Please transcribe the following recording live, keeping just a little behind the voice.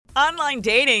Online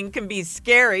dating can be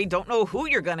scary. Don't know who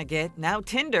you're gonna get. Now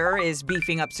Tinder is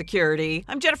beefing up security.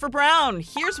 I'm Jennifer Brown.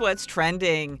 Here's what's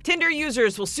trending. Tinder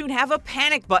users will soon have a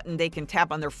panic button they can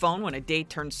tap on their phone when a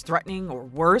date turns threatening or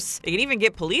worse. They can even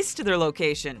get police to their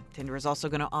location. Tinder is also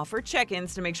going to offer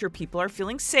check-ins to make sure people are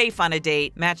feeling safe on a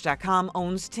date. Match.com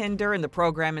owns Tinder, and the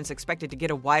program is expected to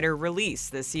get a wider release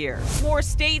this year. More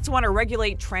states want to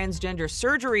regulate transgender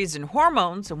surgeries and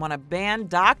hormones and want to ban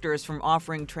doctors from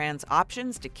offering trans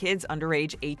options to kids under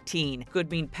age 18.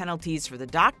 Could mean penalties for the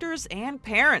doctors and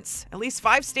parents. At least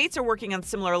 5 states are working on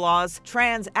similar laws.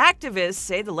 Trans activists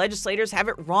say the legislators have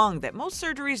it wrong that most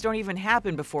surgeries don't even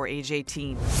happen before age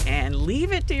 18. And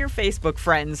leave it to your Facebook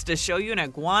friends to show you an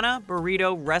iguana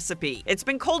burrito recipe. It's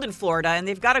been cold in Florida and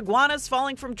they've got iguanas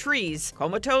falling from trees,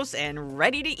 comatose and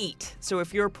ready to eat. So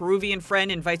if your Peruvian friend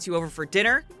invites you over for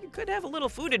dinner, you could have a little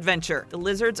food adventure. The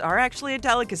lizards are actually a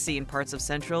delicacy in parts of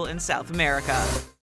Central and South America.